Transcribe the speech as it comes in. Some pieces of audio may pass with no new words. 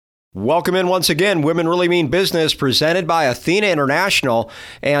Welcome in once again, Women Really Mean Business, presented by Athena International.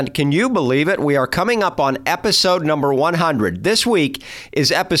 And can you believe it? We are coming up on episode number 100. This week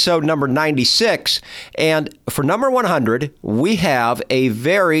is episode number 96. And for number 100, we have a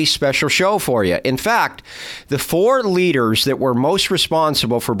very special show for you. In fact, the four leaders that were most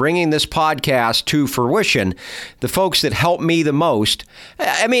responsible for bringing this podcast to fruition, the folks that helped me the most.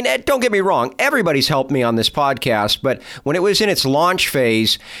 I mean, don't get me wrong, everybody's helped me on this podcast, but when it was in its launch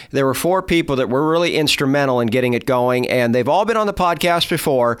phase, there were four people that were really instrumental in getting it going, and they've all been on the podcast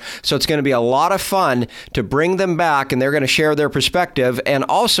before, so it's going to be a lot of fun to bring them back, and they're going to share their perspective. And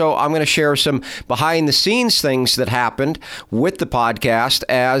also, I'm going to share some behind-the-scenes things that happened with the podcast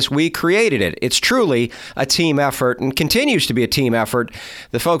as we created it. It's truly a team effort and continues to be a team effort.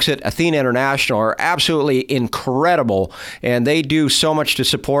 The folks at Athena International are absolutely incredible, and they do so much to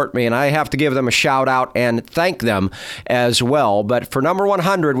support me, and I have to give them a shout out and thank them as well. But for number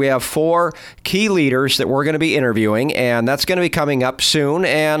 100, we have four key leaders that we're going to be interviewing, and that's going to be coming up soon.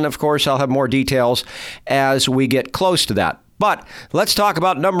 And of course, I'll have more details as we get close to that. But let's talk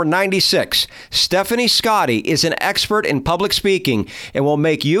about number 96. Stephanie Scotti is an expert in public speaking and will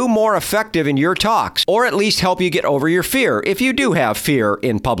make you more effective in your talks, or at least help you get over your fear if you do have fear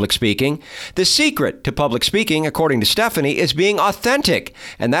in public speaking. The secret to public speaking, according to Stephanie, is being authentic,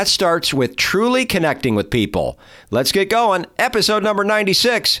 and that starts with truly connecting with people. Let's get going. Episode number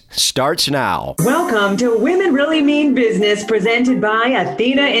 96 starts now. Welcome to Women Really Mean Business, presented by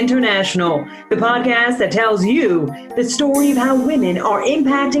Athena International, the podcast that tells you the story of how women are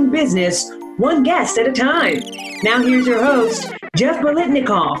impacting business one guest at a time. Now here's your host, Jeff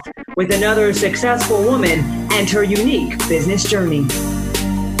Bolitnikoff, with another successful woman and her unique business journey.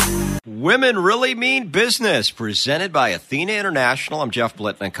 Women Really Mean Business, presented by Athena International. I'm Jeff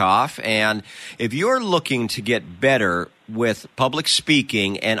Bolitnikoff, and if you're looking to get better with public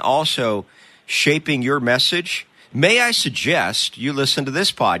speaking and also shaping your message, may I suggest you listen to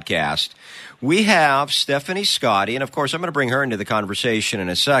this podcast. We have Stephanie Scotti, and of course, I'm going to bring her into the conversation in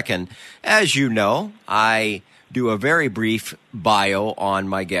a second. As you know, I do a very brief bio on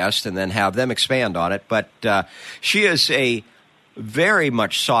my guest and then have them expand on it. But she is a very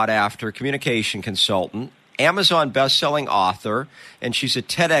much sought-after communication consultant, Amazon best-selling author, and she's a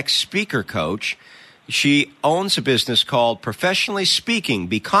TEDx speaker coach. She owns a business called Professionally Speaking.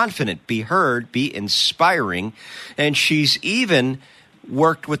 Be confident, be heard, be inspiring. And she's even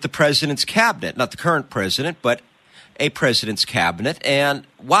worked with the president's cabinet, not the current president, but a president's cabinet. And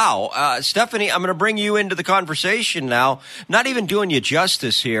wow, Stephanie, I'm going to bring you into the conversation now. Not even doing you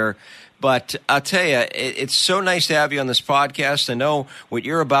justice here, but I'll tell you, it's so nice to have you on this podcast. I know what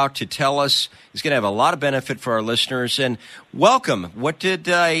you're about to tell us is going to have a lot of benefit for our listeners. And welcome. What did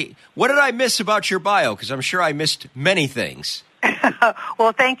I miss about your bio? Because I'm sure I missed many things.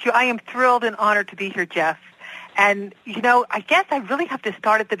 Well, thank you. I am thrilled and honored to be here, Jeff. And, you know, I guess I really have to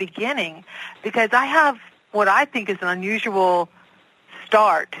start at the beginning because I have what I think is an unusual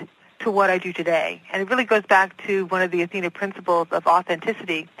start to what I do today. And it really goes back to one of the Athena principles of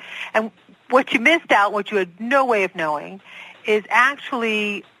authenticity. And what you missed out, what you had no way of knowing, is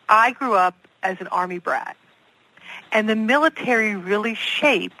actually I grew up as an Army brat. And the military really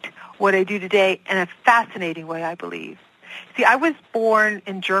shaped what I do today in a fascinating way, I believe. See, I was born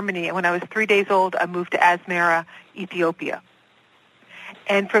in Germany, and when I was 3 days old, I moved to Asmara, Ethiopia.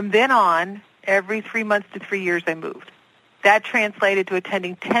 And from then on, every 3 months to 3 years, I moved. That translated to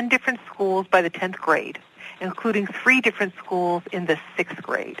attending 10 different schools by the 10th grade, including 3 different schools in the 6th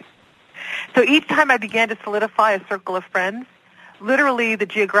grade. So each time I began to solidify a circle of friends, literally the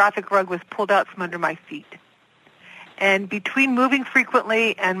geographic rug was pulled out from under my feet. And between moving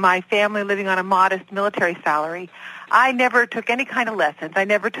frequently and my family living on a modest military salary, I never took any kind of lessons. I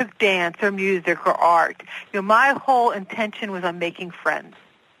never took dance or music or art. You know, my whole intention was on making friends.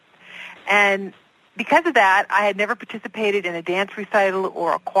 And because of that, I had never participated in a dance recital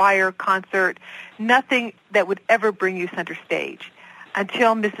or a choir concert, nothing that would ever bring you center stage,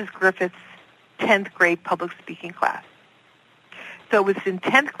 until Mrs. Griffith's 10th grade public speaking class. So it was in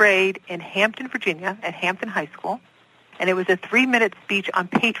 10th grade in Hampton, Virginia, at Hampton High School, and it was a 3-minute speech on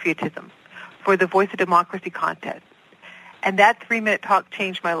patriotism for the Voice of Democracy contest. And that 3-minute talk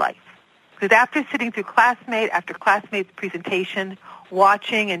changed my life. Because after sitting through classmate after classmate's presentation,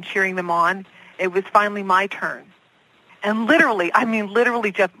 watching and cheering them on, it was finally my turn. And literally,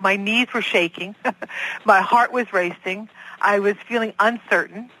 Jeff, my knees were shaking. My heart was racing. I was feeling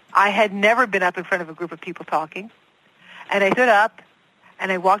uncertain. I had never been up in front of a group of people talking. And I stood up,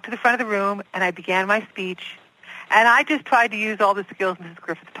 and I walked to the front of the room, and I began my speech. And I just tried to use all the skills Mrs.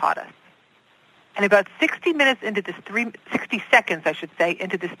 Griffith taught us. And about 60 seconds, I should say,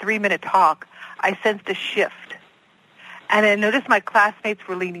 into this 3-minute talk, I sensed a shift. And I noticed my classmates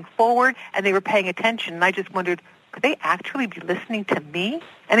were leaning forward and they were paying attention. And I just wondered, could they actually be listening to me?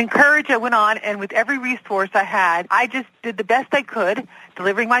 And encouraged, I went on, and with every resource I had, I just did the best I could,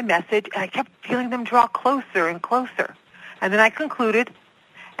 delivering my message, and I kept feeling them draw closer and closer. And then I concluded,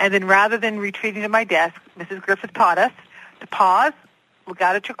 and then rather than retreating to my desk, Mrs. Griffith taught us to pause, look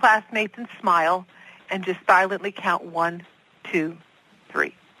out at your classmates and smile, and just silently count 1, 2,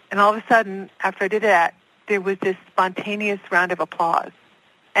 3. And all of a sudden, after I did that, there was this spontaneous round of applause.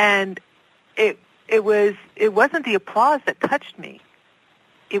 And it wasn't the applause that touched me.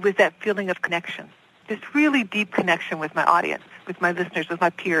 It was that feeling of connection, this really deep connection with my audience, with my listeners, with my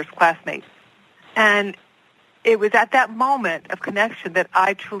peers, classmates. And it was at that moment of connection that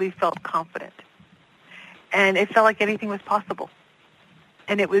I truly felt confident. And it felt like anything was possible.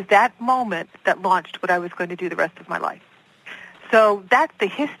 And it was that moment that launched what I was going to do the rest of my life. So that's the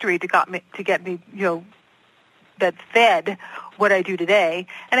history to get me, that fed what I do today.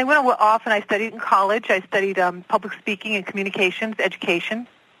 And I went off and I studied in college. I studied public speaking and communications, education.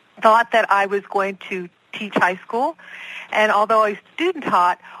 Thought that I was going to teach high school. And although I student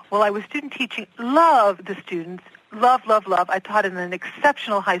taught, while I was student teaching, loved the students, love. I taught in an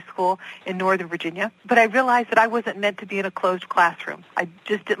exceptional high school in Northern Virginia. But I realized that I wasn't meant to be in a closed classroom. I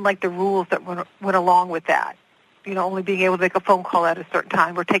just didn't like the rules that went along with that. Only being able to make a phone call at a certain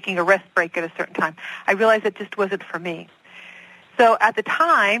time or taking a rest break at a certain time. I realized it just wasn't for me. So at that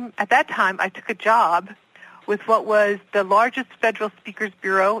time, I took a job with what was the largest federal speakers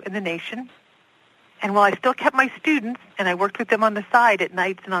bureau in the nation. And while I still kept my students, and I worked with them on the side at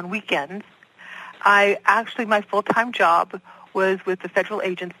nights and on weekends, my full-time job was with the federal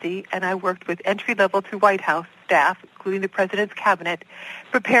agency, and I worked with entry-level through White House staff, including the President's cabinet,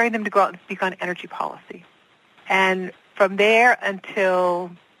 preparing them to go out and speak on energy policy. And from there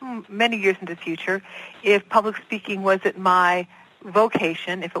until many years into the future, if public speaking wasn't my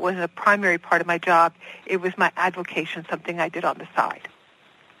vocation, if it wasn't a primary part of my job, it was my advocation, something I did on the side.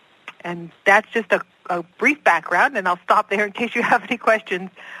 And that's just a brief background, and I'll stop there in case you have any questions,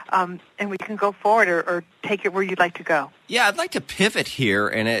 and we can go forward or take it where you'd like to go. Yeah, I'd like to pivot here,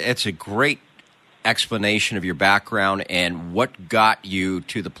 and it's a great explanation of your background and what got you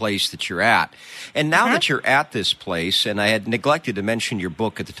to the place that you're at. And now that you're at this place, and I had neglected to mention your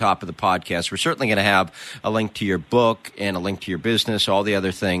book at the top of the podcast, we're certainly going to have a link to your book and a link to your business, all the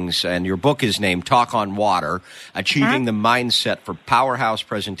other things. And your book is named Talk on Water, Achieving the Mindset for Powerhouse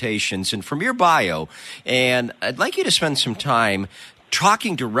Presentations. And from your bio, and I'd like you to spend some time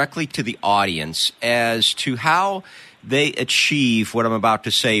talking directly to the audience as to how they achieve what I'm about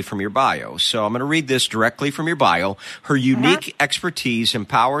to say from your bio. So I'm going to read this directly from your bio. Her unique expertise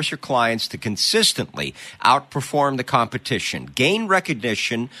empowers her clients to consistently outperform the competition, gain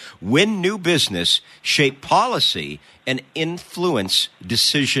recognition, win new business, shape policy, and influence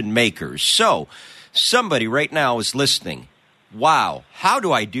decision makers. So somebody right now is listening. Wow, how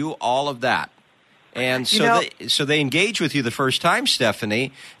do I do all of that? And so they engage with you the first time,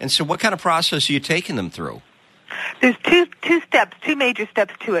 Stephanie. And so what kind of process are you taking them through? There's two major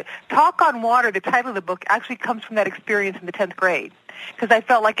steps to it. Talk on Water, the title of the book, actually comes from that experience in the 10th grade, because I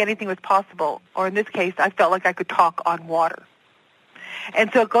felt like anything was possible, or in this case, I felt like I could talk on water. And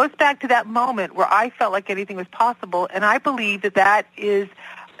so it goes back to that moment where I felt like anything was possible, and I believe that is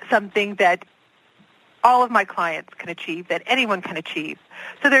something that all of my clients can achieve, that anyone can achieve.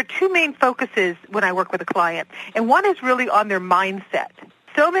 So there are two main focuses when I work with a client, and one is really on their mindset.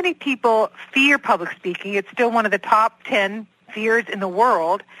 So many people fear public speaking. It's still one of the top 10 fears in the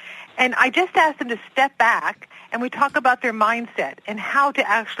world. And I just ask them to step back and we talk about their mindset and how to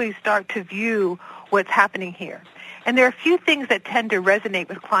actually start to view what's happening here. And there are a few things that tend to resonate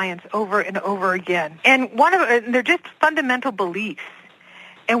with clients over and over again. And they're just fundamental beliefs.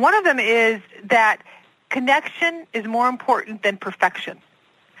 And one of them is that connection is more important than perfection.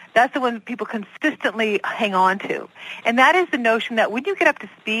 That's the one people consistently hang on to. And that is the notion that when you get up to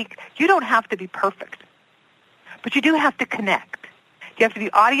speak, you don't have to be perfect. But you do have to connect. You have to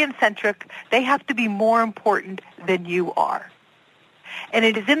be audience-centric. They have to be more important than you are. And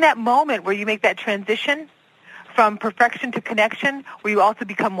it is in that moment where you make that transition from perfection to connection where you also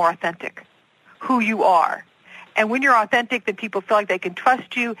become more authentic, who you are. And when you're authentic, then people feel like they can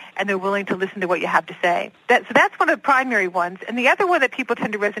trust you and they're willing to listen to what you have to say. So that's one of the primary ones. And the other one that people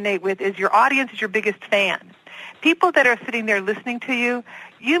tend to resonate with is your audience is your biggest fan. People that are sitting there listening to you,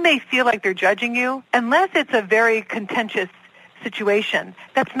 you may feel like they're judging you. Unless it's a very contentious situation,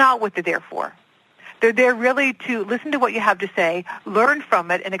 that's not what they're there for. They're there really to listen to what you have to say, learn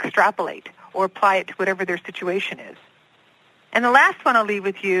from it, and extrapolate. or apply it to whatever their situation is. And the last one I'll leave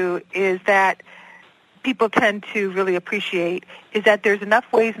with you is that people tend to really appreciate is that there's enough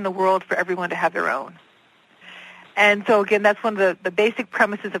ways in the world for everyone to have their own. And so, again, that's one of the basic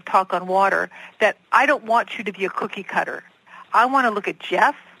premises of Talk on Water, that I don't want you to be a cookie cutter. I want to look at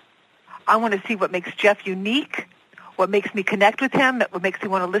Jeff. I want to see what makes Jeff unique, what makes me connect with him, what makes me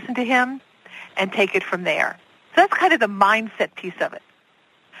want to listen to him, and take it from there. So that's kind of the mindset piece of it.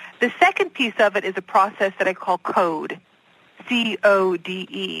 The second piece of it is a process that I call CODE,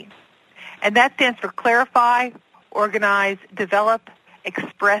 C-O-D-E. And that stands for clarify, organize, develop,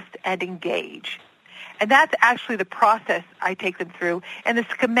 express, and engage. And that's actually the process I take them through, and the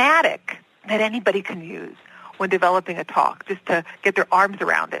schematic that anybody can use when developing a talk, just to get their arms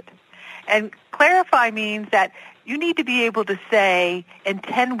around it. And clarify means that you need to be able to say in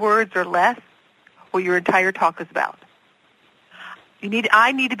 10 words or less what your entire talk is about.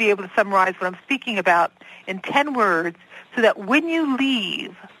 I need to be able to summarize what I'm speaking about in 10 words so that when you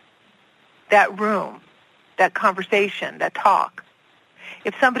leave that room, that conversation, that talk,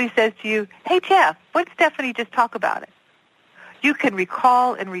 if somebody says to you, hey, Jeff, what did Stephanie just talk about? You can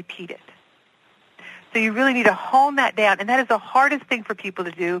recall and repeat it. So you really need to hone that down, and that is the hardest thing for people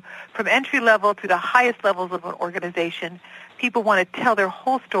to do from entry level to the highest levels of an organization. People want to tell their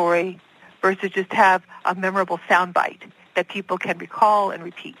whole story versus just have a memorable soundbite that people can recall and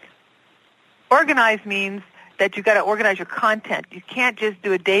repeat. Organize means that you've got to organize your content. You can't just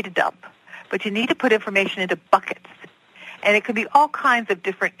do a data dump, but you need to put information into buckets. And it could be all kinds of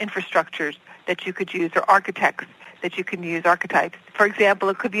different infrastructures that you could use, or architects that you can use, archetypes. For example,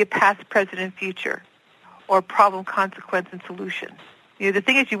 it could be a past, present, and future, or problem, consequence, and solution. The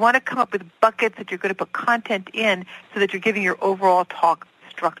thing is, you want to come up with buckets that you're going to put content in so that you're giving your overall talk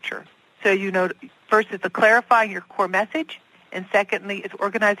structure. So first is the clarifying your core message, and secondly is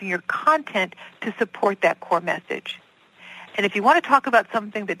organizing your content to support that core message. And if you want to talk about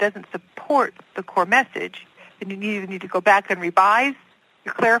something that doesn't support the core message, then you either need to go back and revise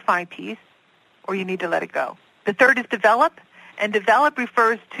your clarifying piece, or you need to let it go. The third is develop, and develop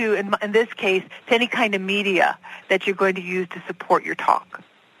refers to, in this case, to any kind of media that you're going to use to support your talk.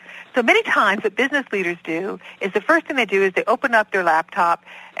 So many times what business leaders do is the first thing they do is they open up their laptop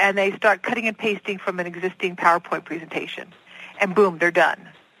and they start cutting and pasting from an existing PowerPoint presentation, and boom, they're done.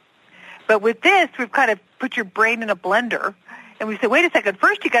 But with this, we've kind of put your brain in a blender, and we say, wait a second,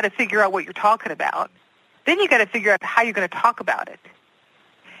 first you got to figure out what you're talking about. Then you got to figure out how you're going to talk about it.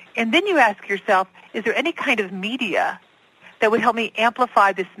 And then you ask yourself, is there any kind of media that would help me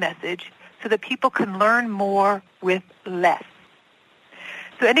amplify this message so that people can learn more with less?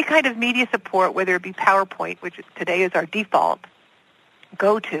 So any kind of media support, whether it be PowerPoint, which today is our default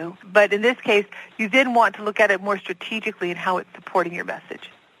go-to, but in this case, you then want to look at it more strategically and how it's supporting your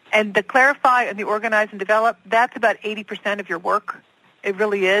message. And the clarify and the organize and develop, that's about 80% of your work. It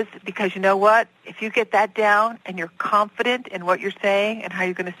really is, because you know what? If you get that down and you're confident in what you're saying and how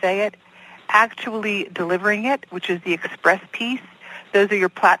you're going to say it, actually delivering it, which is the express piece, those are your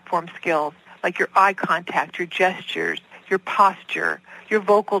platform skills, like your eye contact, your gestures, your posture, your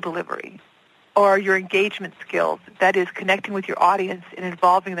vocal delivery, or your engagement skills, that is connecting with your audience and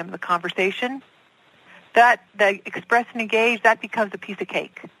involving them in the conversation. The express and engage, that becomes a piece of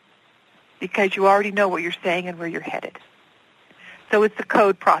cake because you already know what you're saying and where you're headed. So it's the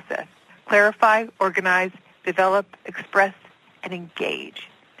CODE process. Clarify, organize, develop, express, and engage.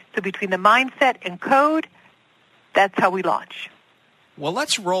 So between the mindset and CODE, that's how we launch. Well,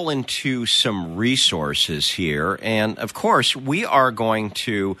 let's roll into some resources here. And, of course, we are going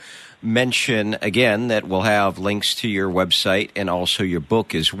to mention, again, that we'll have links to your website and also your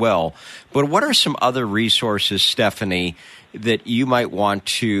book as well. But what are some other resources, Stephanie, that you might want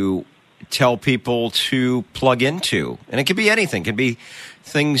to tell people to plug into? And it could be anything. It could be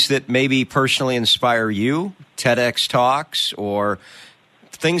things that maybe personally inspire you, TEDx talks, or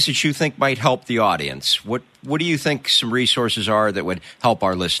things that you think might help the audience. What do you think some resources are that would help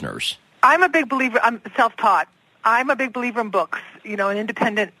our listeners? I'm a big believer. I'm self-taught. I'm a big believer in books, an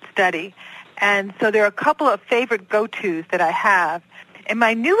independent study. And so there are a couple of favorite go-tos that I have. And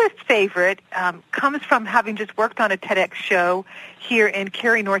my newest favorite comes from having just worked on a TEDx show here in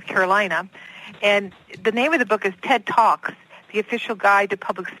Cary, North Carolina. And the name of the book is TED Talks, The Official Guide to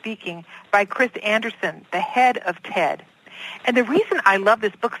Public Speaking by Chris Anderson, the head of TED. And the reason I love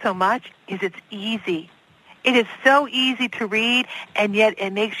this book so much is it's easy. It is so easy to read, and yet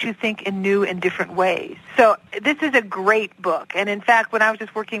it makes you think in new and different ways. So this is a great book. And in fact, when I was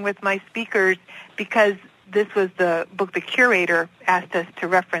just working with my speakers, because this was the book the curator asked us to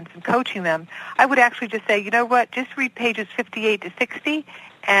reference in coaching them, I would actually just say, you know what, just read pages 58 to 60,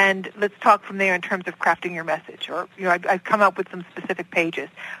 and let's talk from there in terms of crafting your message. Or, I've come up with some specific pages.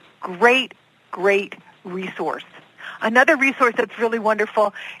 Great resource. Another resource that's really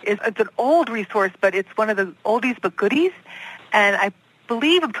wonderful it's an old resource, but it's one of the oldies but goodies. And I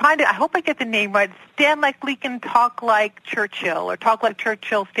hope I get the name right. Stand Like Lincoln, Talk Like Churchill, or Talk Like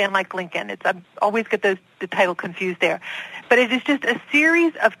Churchill, Stand Like Lincoln. I always get the title confused there. But it is just a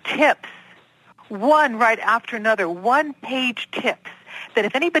series of tips, one right after another, one-page tips, that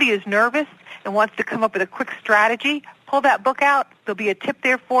if anybody is nervous and wants to come up with a quick strategy, pull that book out. There'll be a tip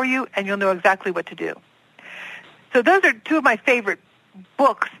there for you, and you'll know exactly what to do. So those are two of my favorite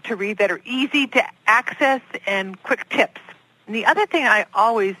books to read that are easy to access and quick tips. And the other thing I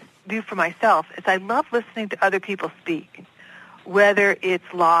always do for myself is I love listening to other people speak, whether it's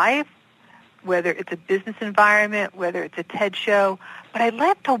live, whether it's a business environment, whether it's a TED show. But I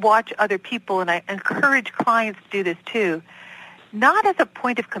love to watch other people, and I encourage clients to do this too, not as a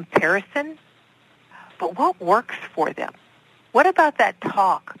point of comparison, but what works for them. What about that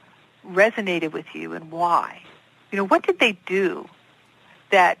talk resonated with you and why? What did they do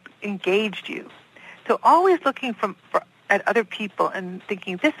that engaged you? So always looking at other people and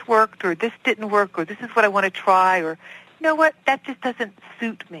thinking, this worked, or this didn't work, or this is what I want to try, or, that just doesn't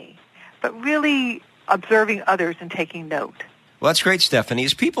suit me. But really observing others and taking note. Well, that's great, Stephanie.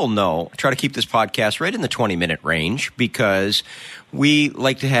 As people know, I try to keep this podcast right in the 20-minute range because we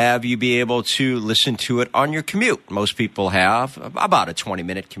like to have you be able to listen to it on your commute. Most people have about a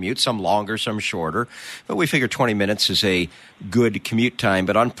 20-minute commute, some longer, some shorter. But we figure 20 minutes is a good commute time.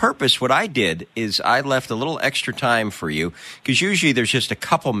 But on purpose, what I did is I left a little extra time for you because usually there's just a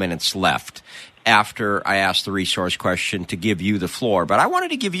couple minutes left after I asked the resource question to give you the floor. But I wanted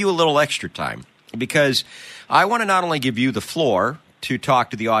to give you a little extra time because I want to not only give you the floor to talk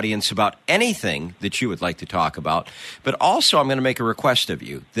to the audience about anything that you would like to talk about, but also I'm going to make a request of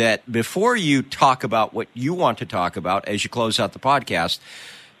you that before you talk about what you want to talk about as you close out the podcast,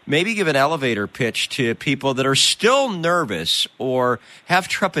 maybe give an elevator pitch to people that are still nervous or have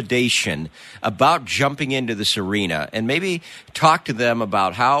trepidation about jumping into this arena, and maybe talk to them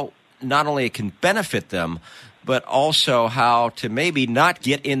about how not only it can benefit them, but also how to maybe not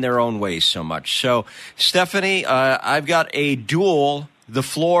get in their own way so much. So, Stephanie, I've got a dual, the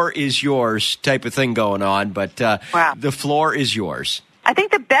floor is yours type of thing going on, but wow. The floor is yours. I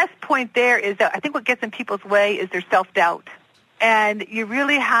think the best point there is that I think what gets in people's way is their self-doubt. And you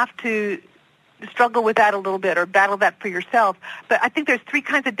really have to struggle with that a little bit or battle that for yourself. But I think there's three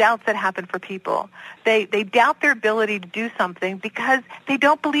kinds of doubts that happen for people. They doubt their ability to do something because they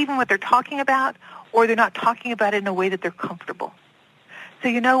don't believe in what they're talking about, or they're not talking about it in a way that they're comfortable. So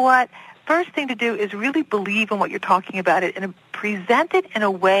you know what? First thing to do is really believe in what you're talking about it and present it in a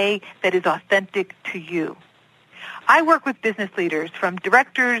way that is authentic to you. I work with business leaders from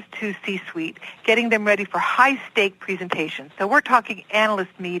directors to C-suite, getting them ready for high-stake presentations. So we're talking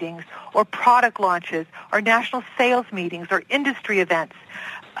analyst meetings or product launches or national sales meetings or industry events.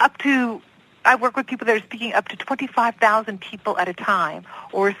 I work with people that are speaking up to 25,000 people at a time,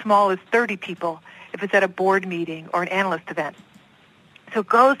 or as small as 30 people if it's at a board meeting or an analyst event. So it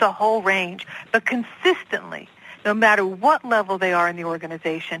goes the whole range, but consistently, no matter what level they are in the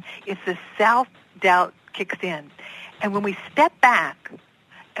organization, it's the self-doubt kicks in. And when we step back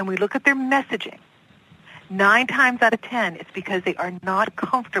and we look at their messaging, 9 times out of 10, it's because they are not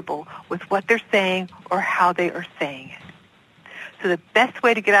comfortable with what they're saying or how they are saying it. So the best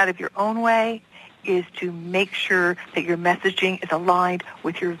way to get out of your own way is to make sure that your messaging is aligned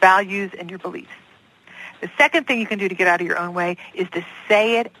with your values and your beliefs. The second thing you can do to get out of your own way is to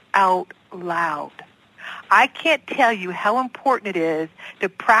say it out loud. I can't tell you how important it is to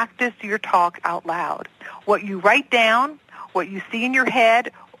practice your talk out loud. What you write down, what you see in your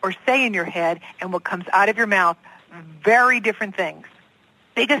head or say in your head, and what comes out of your mouth, very different things.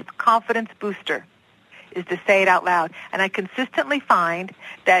 Biggest confidence booster is to say it out loud. And I consistently find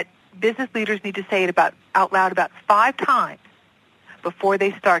that business leaders need to say it out loud about 5 times before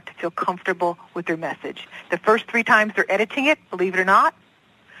they start to feel comfortable with their message. The first 3 times they're editing it, believe it or not.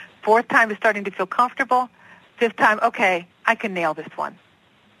 4th time is starting to feel comfortable. 5th time, okay, I can nail this one.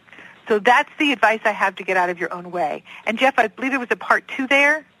 So that's the advice I have to get out of your own way. And Jeff, I believe there was a part 2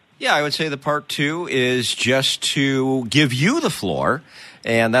 there. Yeah, I would say the part 2 is just to give you the floor,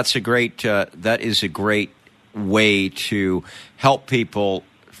 and that is a great way to help people,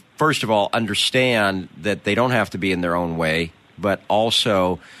 first of all, understand that they don't have to be in their own way, but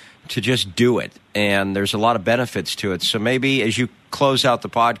also to just do it. And there's a lot of benefits to it. So maybe as you close out the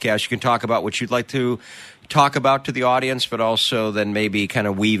podcast, you can talk about what you'd like to talk about to the audience, but also then maybe kind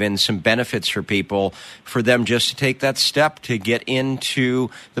of weave in some benefits for people for them just to take that step to get into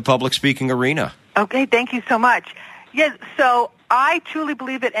the public speaking arena. Okay, thank you so much. Yes, so I truly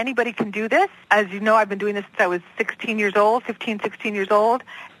believe that anybody can do this. As you know, I've been doing this since I was 16 years old,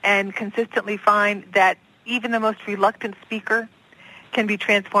 and consistently find that even the most reluctant speaker can be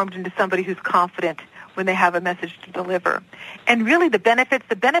transformed into somebody who's confident when they have a message to deliver. And really the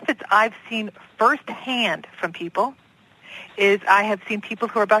benefits I've seen firsthand from people is I have seen people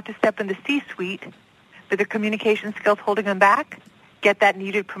who are about to step in the C-suite with their communication skills holding them back get that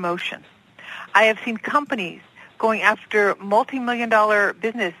needed promotion. I have seen companies going after multi-million-dollar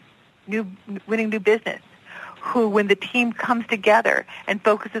business, winning new business, who, when the team comes together and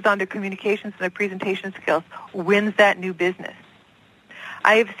focuses on their communications and their presentation skills, wins that new business.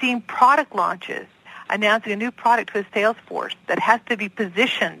 I have seen product launches announcing a new product to a sales force that has to be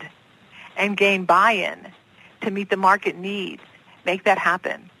positioned and gain buy-in to meet the market needs, make that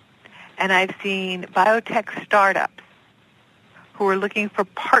happen. And I've seen biotech startups who are looking for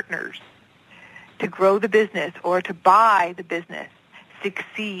partners to grow the business or to buy the business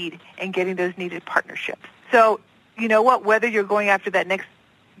succeed in getting those needed partnerships. So, you know what, whether you're going after that next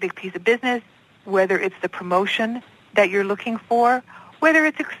big piece of business, whether it's the promotion that you're looking for, whether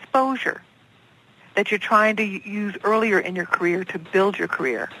it's exposure that you're trying to use earlier in your career to build your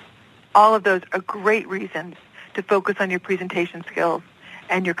career, all of those are great reasons to focus on your presentation skills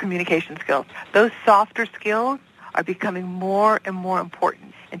and your communication skills. Those softer skills are becoming more and more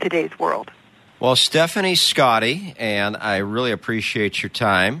important in today's world. Well, Stephanie Scotti, and I really appreciate your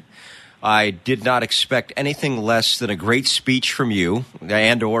time. I did not expect anything less than a great speech from you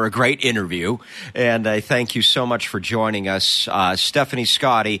and or a great interview, and I thank you so much for joining us. Stephanie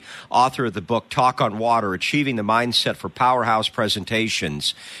Scotti, author of the book Talk on Water, Achieving the Mindset for Powerhouse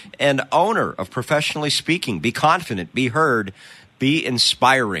Presentations, and owner of Professionally Speaking. Be confident, be heard, be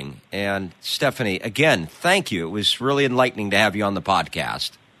inspiring. And Stephanie, again, thank you. It was really enlightening to have you on the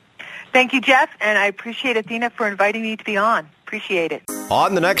podcast. Thank you, Jeff, and I appreciate Athena for inviting me to be on. Appreciate it.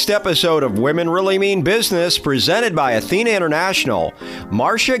 On the next episode of Women Really Mean Business, presented by Athena International,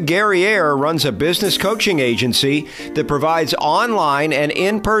 Marcia Guerriere runs a business coaching agency that provides online and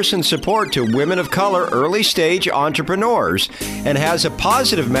in-person support to women of color early-stage entrepreneurs and has a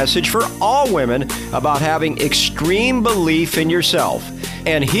positive message for all women about having extreme belief in yourself.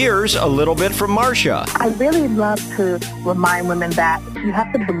 And here's a little bit from Marcia. I really love to remind women that you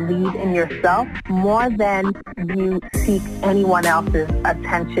have to believe in yourself more than you seek anyone else's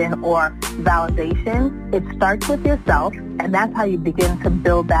attention or validation. It starts with yourself, and that's how you begin to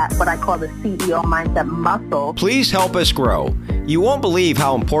build that, what I call the CEO mindset muscle. Please help us grow. You won't believe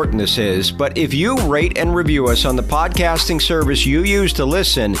how important this is, but if you rate and review us on the podcasting service you use to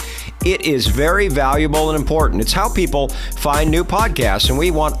listen, it is very valuable and important. It's how people find new podcasts, and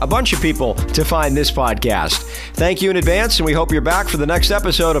we want a bunch of people to find this podcast. Thank you in advance, and we hope you're back for the next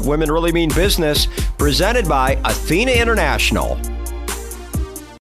episode of Women Really Mean Business, presented by Athena International.